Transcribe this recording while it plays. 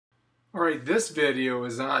Alright, this video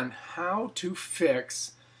is on how to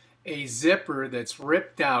fix a zipper that's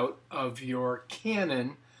ripped out of your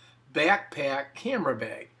Canon backpack camera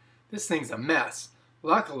bag. This thing's a mess.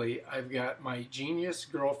 Luckily, I've got my genius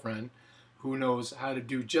girlfriend who knows how to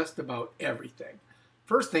do just about everything.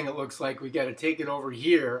 First thing it looks like, we got to take it over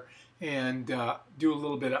here and do a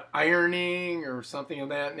little bit of ironing or something of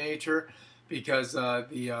that nature, because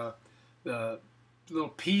the little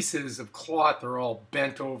pieces of cloth are all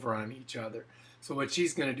bent over on each other. So what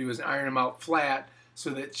she's going to do is iron them out flat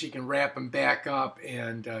so that she can wrap them back up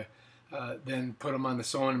and then put them on the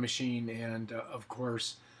sewing machine and of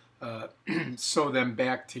course sew them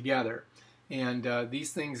back together. And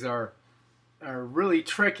these things are really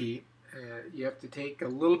tricky. You have to take a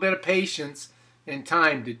little bit of patience and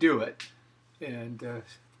time to do it. And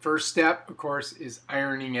first step, of course, is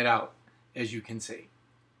ironing it out, as you can see.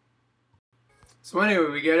 So anyway,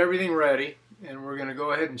 we got everything ready, and we're going to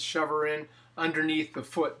go ahead and shove her in underneath the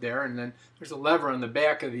foot there, and then there's a lever on the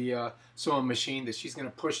back of the sewing machine that she's going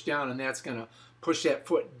to push down, and that's going to push that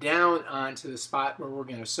foot down onto the spot where we're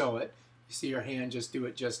going to sew it. You see her hand just do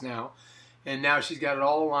it just now. And now she's got it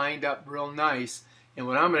all lined up real nice, and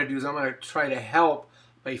what I'm going to do is I'm going to try to help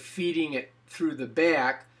by feeding it through the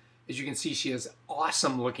back. As you can see, she has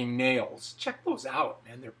awesome looking nails. Check those out,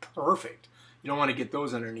 man. They're perfect. You don't want to get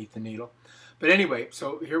those underneath the needle. But anyway,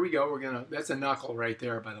 so here we go. That's a knuckle right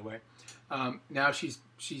there, by the way. Now she's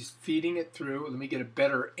feeding it through. Let me get a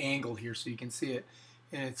better angle here so you can see it.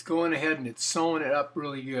 And it's going ahead and it's sewing it up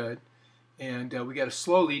really good. And we got to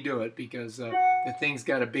slowly do it because the thing's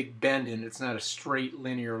got a big bend in it. It's not a straight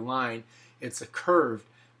linear line. It's a curved,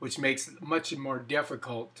 which makes it much more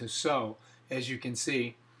difficult to sew. As you can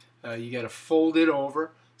see, you got to fold it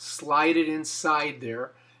over, slide it inside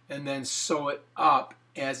there, and then sew it up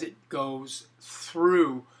as it goes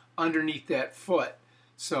through underneath that foot.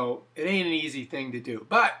 So it ain't an easy thing to do,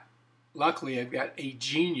 but luckily I've got a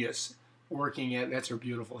genius working at it. That's her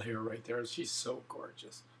beautiful hair right there. She's so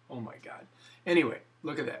gorgeous. Oh my God. Anyway,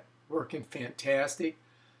 look at that, working fantastic.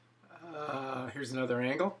 Here's another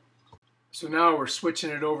angle. So now we're switching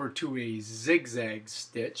it over to a zigzag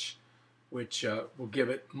stitch, which will give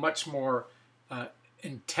it much more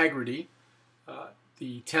integrity.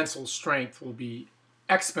 The tensile strength will be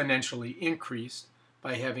exponentially increased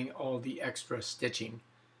by having all the extra stitching.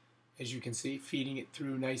 As you can see, feeding it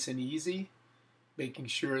through nice and easy, making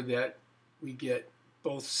sure that we get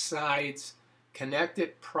both sides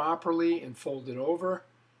connected properly and folded over.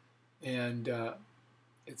 And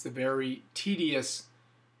it's a very tedious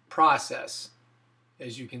process.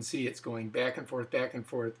 As you can see, it's going back and forth,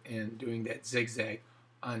 and doing that zigzag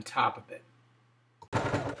on top of it.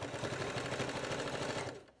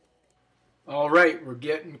 All right, we're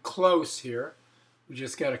getting close here. We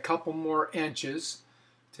just got a couple more inches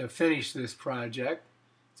to finish this project.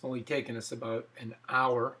 It's only taken us about an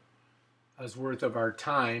hour's worth of our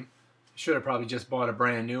time. Should have probably just bought a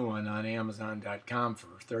brand new one on Amazon.com for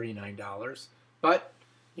 $39. But,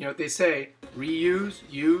 you know what they say, reuse,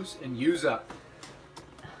 use, and use up.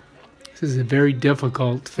 This is a very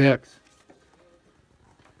difficult fix.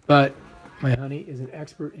 But my honey is an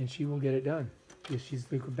expert and she will get it done because she's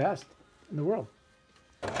the best in the world.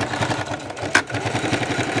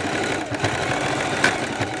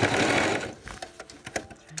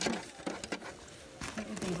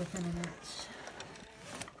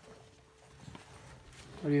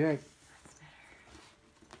 What do you think?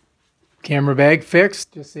 Camera bag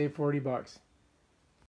fixed, just save $40.